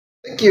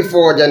Thank you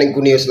for joining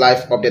Good News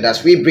Live Update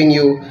as we bring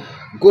you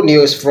good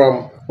news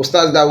from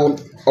Grustauz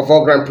Dawood of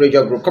our Grand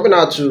Pressure Group, coming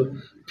out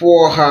to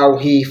pour how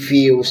he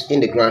feels in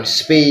the grant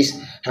space.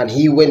 And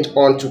he went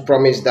on to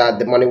promise that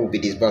the money will be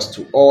disbursed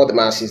to all the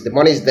masses. The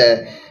money is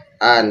there,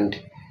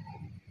 and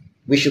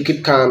we should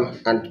keep calm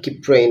and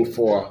keep praying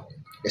for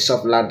a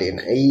soft landing.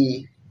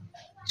 He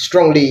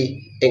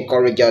strongly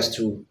encourages us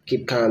to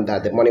keep calm,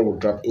 that the money will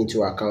drop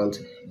into our account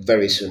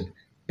very soon.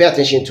 Pay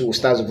attention to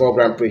Stars of our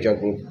Grand Pressure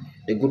Group,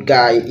 the good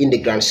guy in the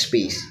grant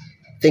space.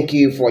 Thank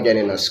you for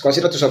joining us.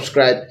 Consider to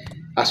subscribe,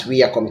 as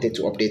we are committed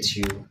to update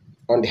you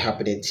on the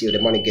happening till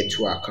the money get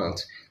to our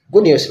account.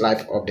 Good News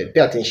Live Update.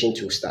 Pay attention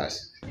to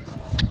Stars.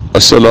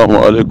 Assalamu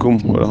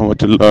alaikum wa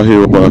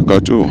rahmatullahi wa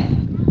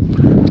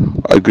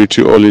barakatuh. I greet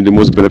you all in the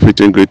most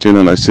benefiting greeting,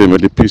 and I say, may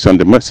the peace and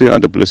the mercy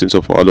and the blessings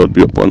of our Lord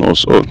be upon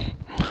us all.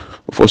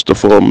 First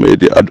of all, may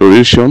the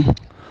adoration,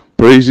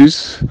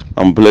 praises,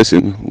 and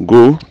blessing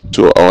go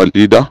to our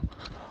leader,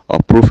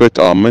 our prophet,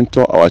 our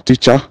mentor, our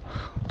teacher,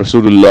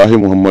 Rasulullah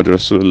Muhammad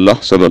Rasulullah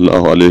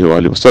sallallahu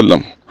alaihi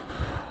wasallam,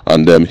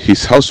 and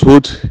his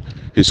household,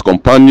 his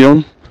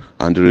companion,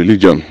 and the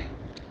religion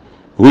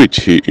which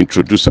he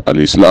introduced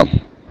al-Islam.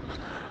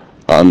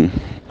 And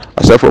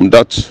aside from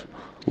that,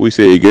 we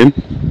say again,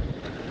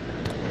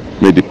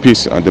 may the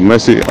peace and the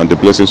mercy and the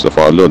blessings of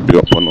our Lord be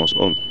upon us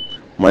all.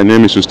 My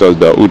name is Grustauz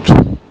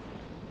Dawood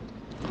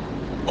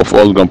of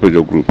All Grand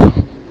Pressure Group,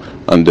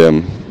 and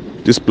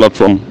this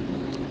platform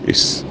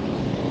is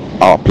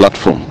our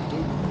platform.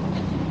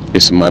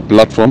 It's my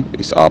platform,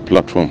 it's our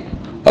platform.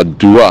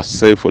 Ad-Dua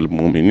Sayful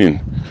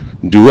Mu'minin.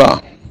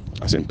 Dua,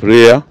 as in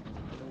prayer,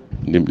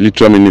 the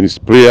literal meaning is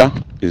prayer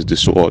is the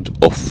sword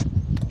of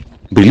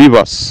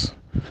believers.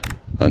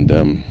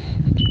 And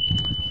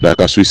like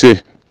as we say,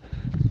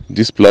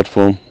 this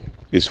platform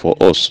is for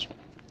us,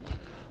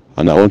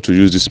 and I want to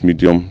use this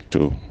medium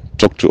to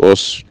talk to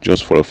us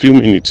just for a few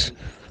minutes.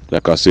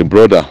 Like I say,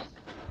 brother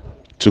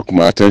took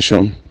my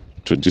attention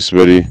to this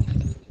very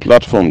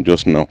platform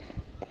just now,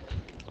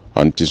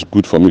 and it is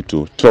good for me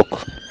to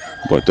talk,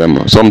 but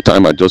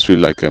sometimes I just feel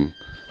like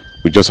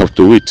we just have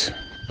to wait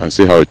and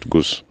see how it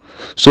goes.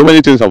 So many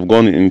things have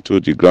gone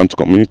into the grant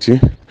community,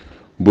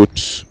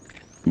 both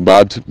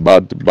bad,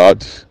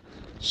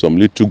 some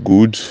little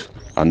good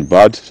and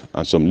bad,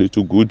 and some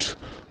little good.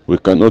 We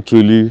cannot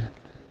really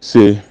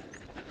say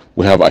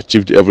we have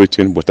achieved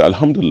everything, but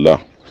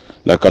alhamdulillah,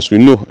 like as we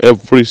know,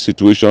 every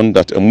situation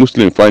that a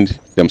Muslim finds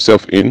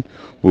themselves in,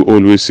 we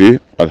always say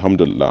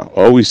alhamdulillah,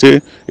 or we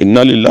say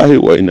inna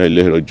lillahi wa inna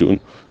ilaihi rajiun.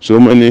 So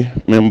many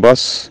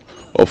members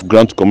of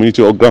grant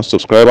community or grant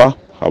subscriber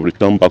have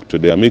returned back to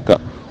their maker,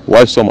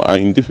 while some are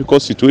in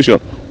difficult situation,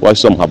 while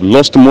some have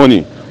lost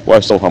money,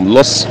 while some have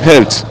lost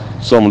health,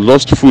 some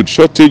lost food,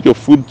 shortage of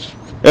food,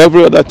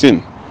 every other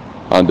thing.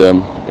 And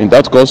in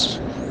that case,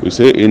 we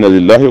say inna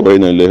lillahi wa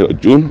inna ilaihi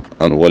rajiun,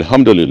 and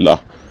walhamdulillah,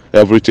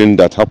 everything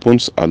that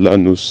happens, Allah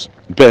knows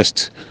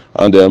best.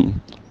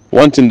 And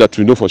one thing that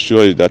we know for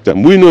sure is that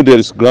we know there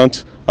is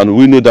grant, and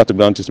we know that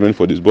grant is meant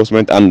for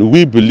disbursement, and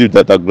we believe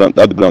that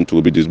that grant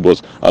will be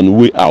disbursed, and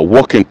we are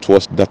working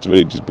towards that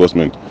very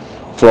disbursement.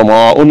 From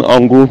our own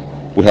angle,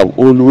 we have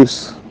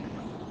always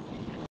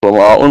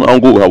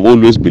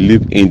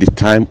believed in the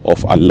time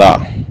of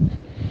Allah.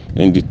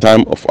 In the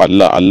time of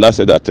Allah, Allah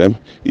said that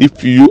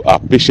if you are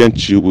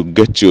patient, you will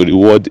get your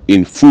reward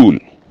in full,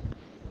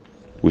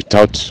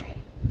 without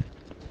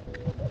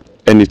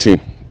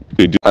anything.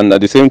 And at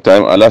the same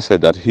time, Allah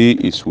said that He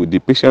is with the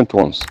patient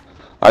ones.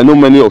 I know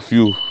many of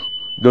you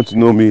don't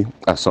know me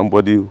as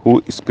somebody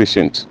who is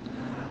patient.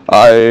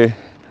 I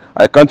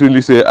can't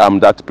really say I'm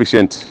that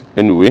patient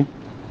anyway,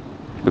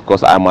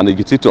 because I'm an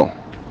agitator.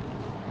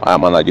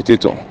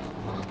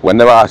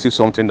 Whenever I see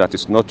something that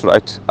is not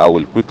right, I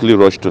will quickly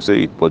rush to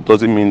say it, but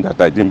doesn't mean that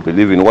I didn't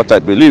believe in what I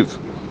believe.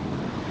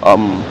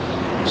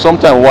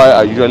 Sometimes why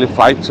I usually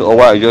fight or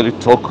why I usually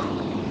talk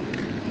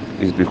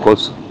is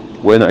because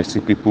when I see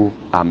people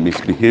are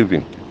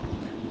misbehaving,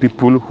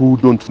 people who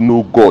don't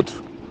know God,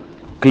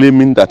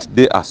 claiming that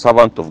they are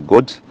servants of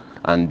God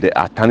and they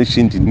are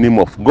tarnishing the name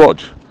of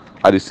God.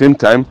 At the same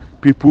time,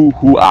 people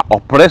who are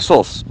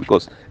oppressors,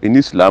 because in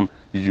Islam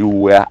you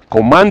were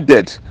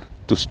commanded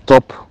to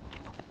stop,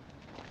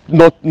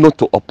 not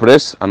to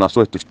oppress, and as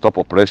well to stop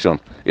oppression.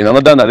 In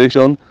another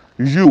narration,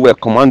 you were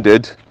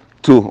commanded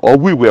to, or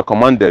we were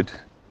commanded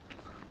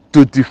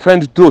to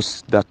defend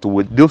those that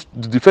were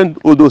defend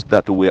all those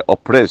that were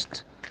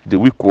oppressed, the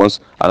weak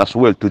ones, and as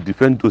well to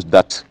defend those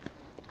that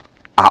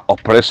are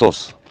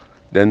oppressors.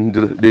 Then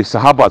the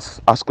Sahabas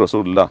asked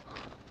Rasulullah,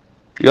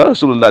 Ya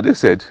Rasulullah, they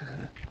said,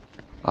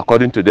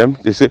 according to them,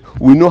 they said,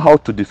 we know how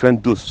to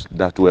defend those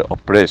that were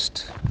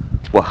oppressed,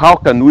 but how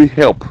can we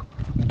help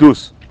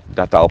those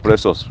that are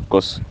oppressors?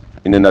 Because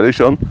in the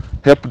narration,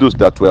 help those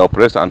that were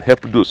oppressed and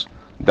help those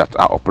that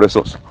are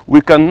oppressors. We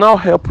can now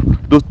help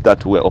those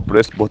that were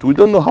oppressed, but we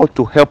don't know how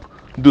to help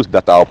those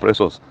that are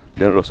oppressors.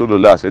 Then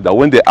Rasulullah said that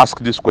when they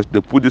asked this question,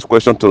 they put this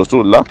question to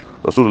Rasulullah.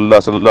 Rasulullah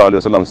sallallahu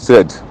alaihi wasallam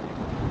said,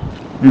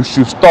 you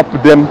should stop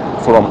them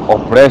from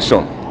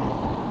oppression.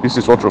 This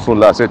is what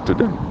Rasulullah said to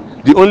them.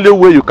 The only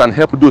way you can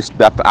help those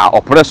that are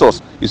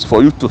oppressors is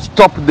for you to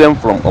stop them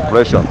from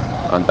oppression.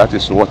 And that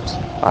is what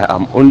I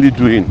am only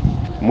doing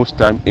most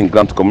time in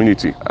Grant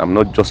community. I'm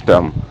not just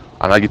an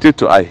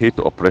agitator. I hate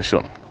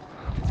oppression.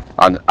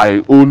 And I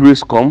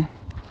always come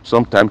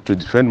sometimes to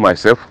defend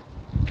myself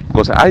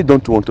because I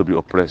don't want to be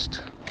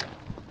oppressed.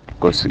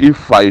 Because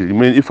if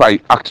I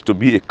act to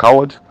be a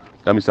coward,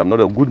 that means I'm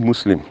not a good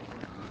Muslim.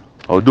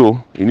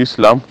 Although in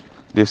Islam,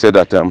 they say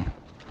that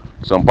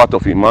some part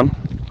of Iman,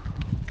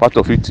 part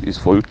of it is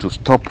for you to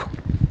stop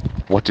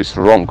what is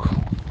wrong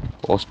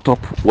or stop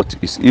what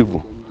is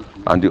evil.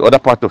 And the other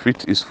part of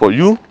it is for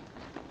you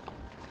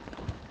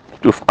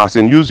to, as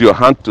in, use your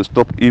hand to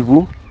stop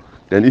evil.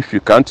 Then if you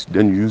can't,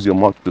 then you use your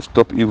mouth to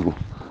stop evil.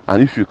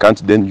 And if you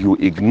can't, then you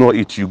ignore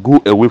it. You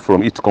go away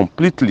from it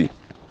completely.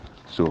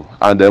 So,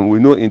 and then we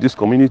know in this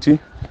community,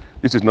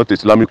 this is not an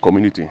Islamic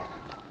community.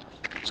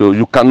 So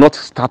you cannot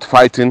start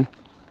fighting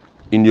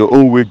in your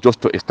own way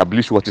just to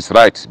establish what is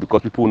right,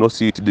 because people will not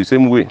see it the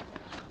same way.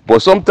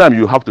 But sometimes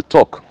you have to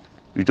talk.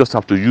 You just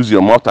have to use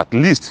your mouth, at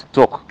least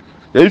talk.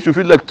 And if you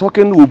feel like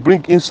talking will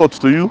bring insult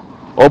to you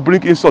or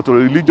bring insult to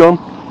religion,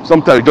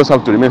 sometimes you just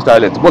have to remain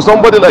silent. But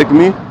somebody like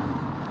me,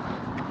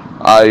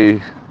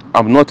 I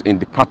am not in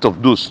the part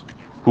of those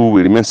who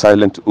will remain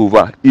silent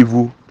over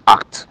evil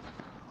act.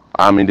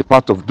 I'm in the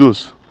part of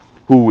those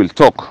who will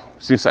talk,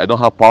 since I don't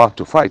have power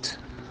to fight.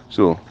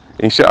 So,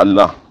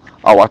 inshallah,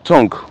 our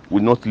tongue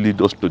will not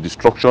lead us to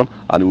destruction,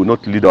 and will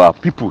not lead our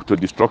people to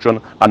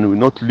destruction, and will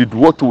not lead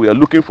what we are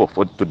looking for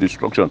to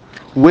destruction.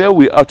 Where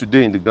we are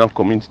today in the Grand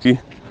community,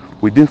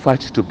 we didn't fight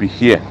to be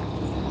here,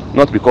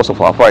 not because of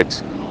our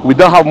fight. We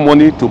don't have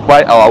money to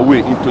buy our way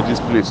into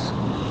this place,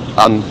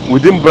 and we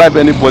didn't bribe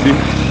anybody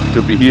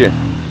to be here,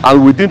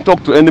 and we didn't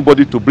talk to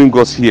anybody to bring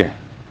us here.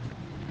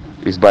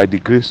 It's by the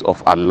grace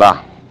of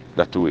Allah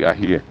that we are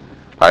here.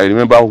 I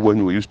remember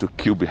when we used to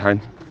queue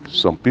behind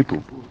some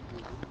people.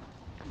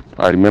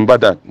 I remember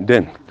that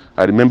then.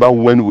 I remember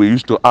when we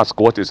used to ask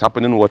what is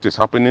happening,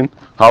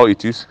 how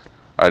it is.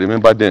 I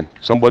remember then.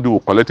 Somebody will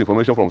collect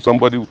information from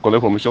somebody, will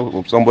collect information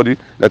from somebody.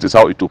 That is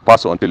how it will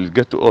pass until it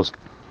gets to us.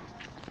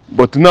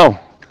 But now,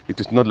 it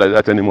is not like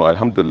that anymore,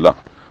 alhamdulillah.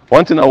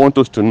 One thing I want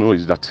us to know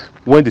is that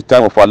when the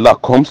time of Allah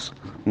comes,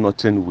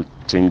 nothing will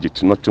change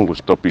it, nothing will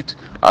stop it.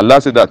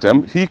 Allah said that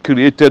He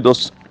created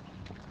us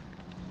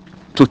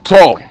to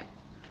toil,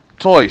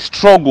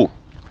 struggle.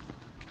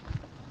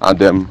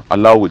 And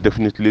Allah will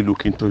definitely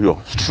look into your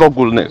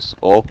struggleness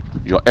or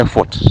your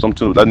effort,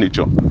 something of that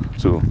nature.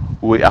 So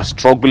we are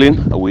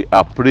struggling, we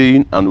are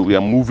praying, and we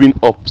are moving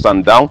ups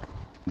and down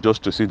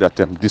just to see that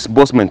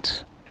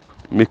disbursement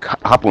make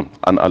happen,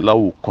 and Allah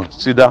will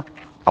consider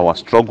our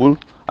struggle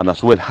and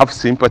as well have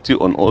sympathy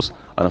on us,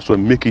 and as well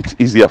make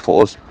it easier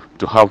for us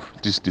to have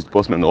this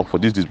disbursement or for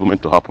this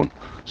disbursement to happen.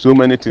 So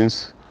many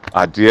things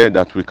are there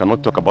that we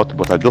cannot talk about,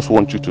 but I just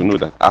want you to know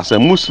that as a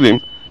Muslim,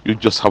 you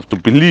just have to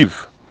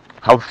believe,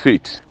 have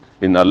faith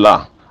in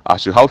Allah.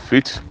 As you have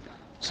faith,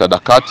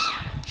 sadaqat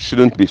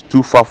shouldn't be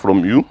too far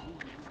from you,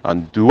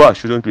 and dua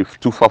shouldn't be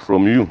too far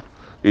from you.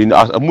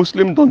 As a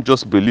Muslim, don't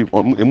just believe.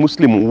 A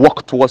Muslim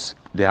walk towards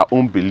their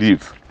own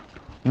belief.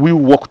 We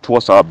walk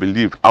towards our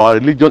belief. Our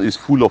religion is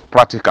full of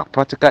practical.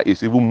 Practical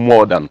is even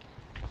more than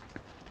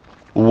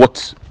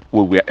what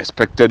we were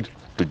expected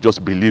to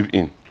just believe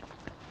in.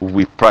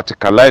 We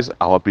practicalize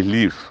our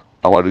belief,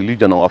 our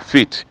religion, our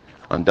faith,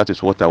 and that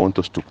is what I want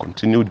us to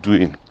continue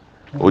doing.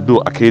 Although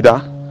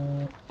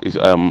Aqidah is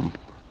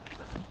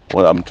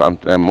what I'm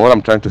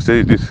trying to say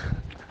is this: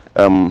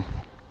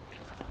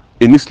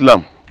 in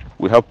Islam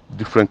we have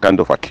different kind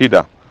of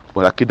Aqidah,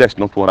 but Aqidah is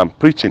not what I'm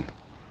preaching.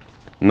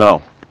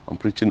 Now I'm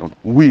preaching on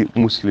we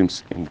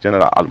Muslims in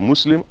general,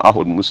 al-Muslim,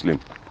 Ahud Muslim.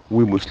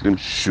 We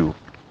Muslims should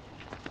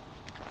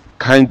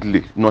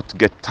kindly not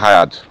get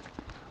tired.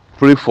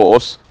 Pray for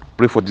us,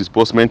 pray for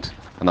disbursement,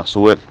 and as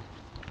well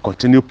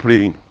continue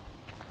praying.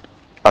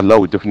 Allah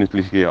will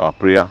definitely hear our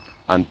prayer,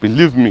 and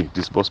believe me,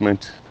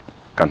 disbursement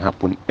can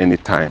happen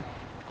anytime.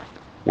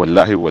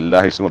 Wallahi,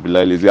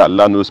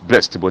 Allah knows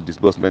best, but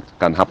disbursement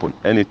can happen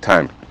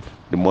anytime.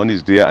 The money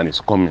is there and it's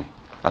coming,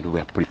 and we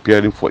are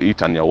preparing for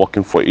it, and you are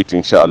working for it,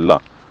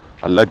 inshallah.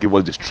 Allah give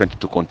us the strength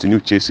to continue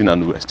chasing,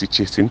 and we are still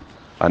chasing,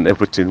 and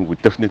everything will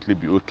definitely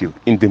be okay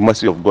in the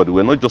mercy of God. We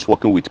are not just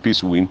working with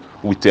peace,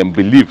 with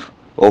belief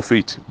or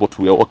faith, but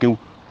we are working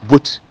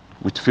both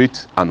with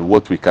faith and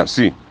what we can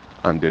see.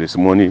 And there is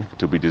money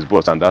to be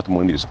disbursed, and that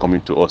money is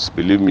coming to us.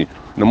 Believe me,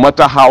 no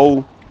matter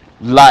how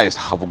lies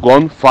have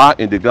gone far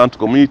in the Grand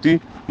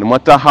community, no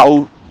matter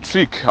how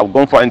trick have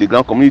gone far in the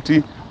Grand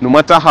community, no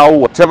matter how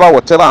whatever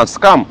and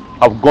scam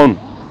have gone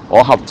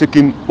or have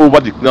taken over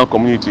the Grand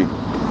community,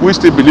 we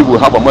still believe we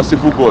have a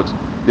merciful God.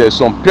 There are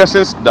some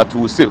persons that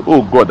will say,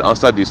 oh God,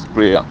 answer this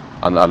prayer,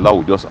 and Allah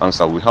will just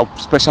answer. We have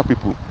special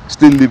people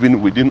still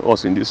living within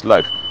us in this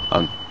life,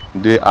 and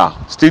they are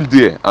still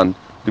there, and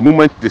the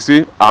moment they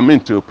say amen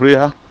to your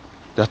prayer,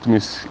 that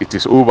means it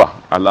is over.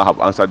 Allah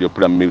have answered your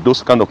prayer. May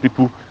those kind of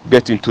people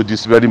get into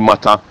this very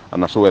matter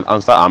and as well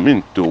answer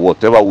amen to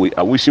whatever we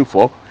are wishing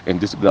for in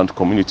this Grand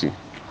community.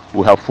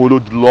 We have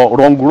followed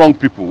wrong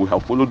people. We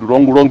have followed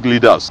wrong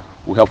leaders.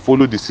 We have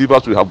followed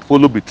deceivers. We have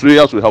followed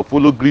betrayers. We have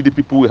followed greedy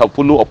people. We have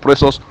followed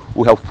oppressors.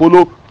 We have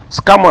followed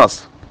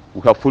scammers.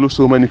 We have followed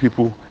so many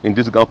people in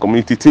this Ghana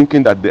community,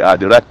 thinking that they are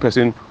the right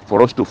person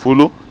for us to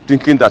follow,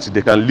 thinking that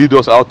they can lead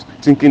us out,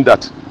 thinking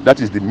that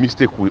that is the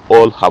mistake we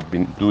all have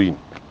been doing.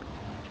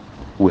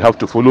 We have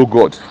to follow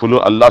God, follow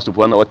Allah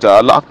subhanahu wa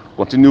ta'ala,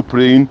 continue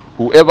praying.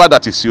 Whoever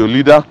that is your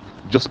leader,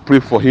 just pray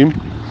for him,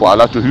 for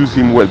Allah to use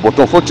him well. But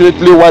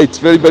unfortunately, why it's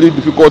very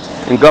difficult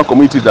in Grand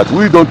community is that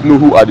we don't know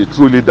who are the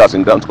true leaders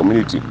in Grand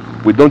community.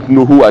 We don't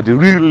know who are the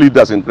real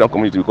leaders in Grand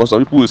community, because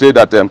some people will say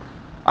that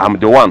I'm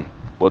the one,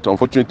 but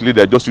unfortunately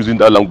they're just using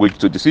that language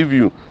to deceive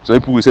you. Some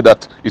people will say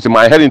that it's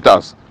my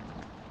inheritance.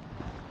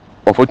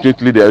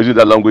 Unfortunately, they are using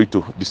that language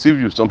to deceive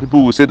you. Some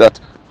people will say that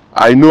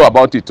I know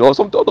about it, or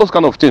some those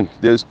kind of things.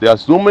 There are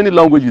so many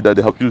languages that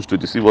they have used to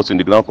deceive us in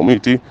the Grand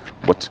community,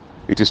 but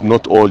it is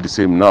not all the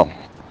same now.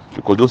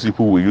 Because those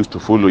people we used to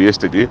follow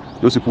yesterday,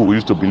 those people we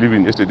used to believe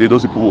in yesterday,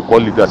 those people who call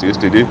leaders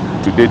yesterday,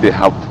 today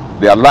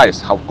their lies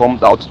have come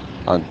out,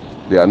 and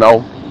they are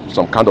now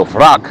some kind of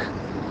rag.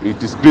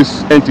 It is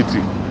this entity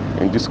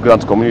in this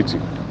Grand community.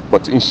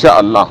 But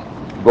inshallah,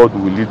 God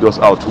will lead us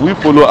out. We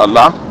follow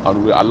Allah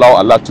and we allow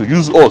Allah to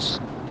use us.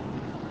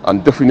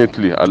 And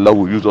definitely Allah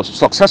will use us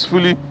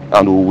successfully,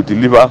 and we will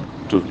deliver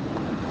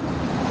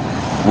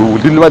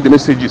the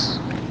messages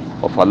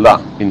of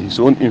Allah in His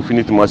own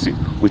infinite mercy,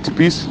 with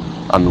peace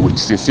and with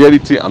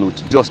sincerity and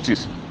with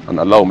justice, and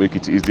Allah will make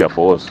it easier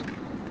for us.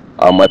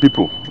 My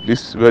people,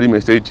 this very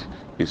message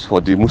is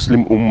for the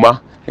Muslim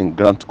Ummah in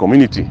Grand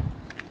community.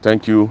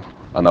 Thank you,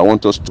 and I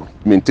want us to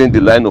maintain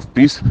the line of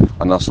peace,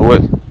 and as well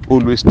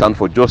always stand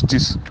for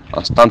justice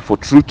and stand for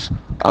truth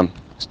and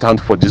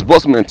stand for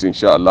disbursement,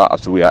 inshallah,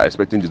 as we are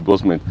expecting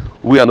disbursement.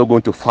 We are not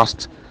going to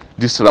fast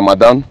this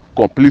Ramadan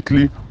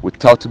completely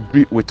without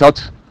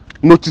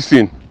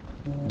noticing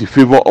the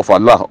favor of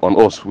Allah on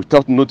us,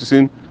 without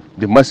noticing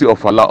the mercy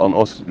of Allah on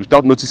us,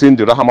 without noticing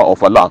the rahmah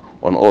of Allah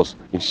on us.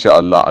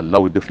 Inshallah,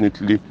 Allah will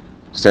definitely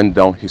send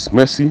down His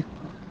mercy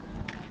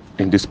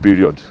in this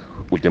period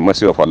with the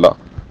mercy of Allah.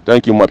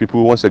 Thank you, my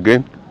people, once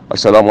again.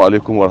 Assalamu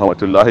alaikum wa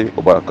rahmatullahi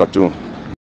wa barakatuh.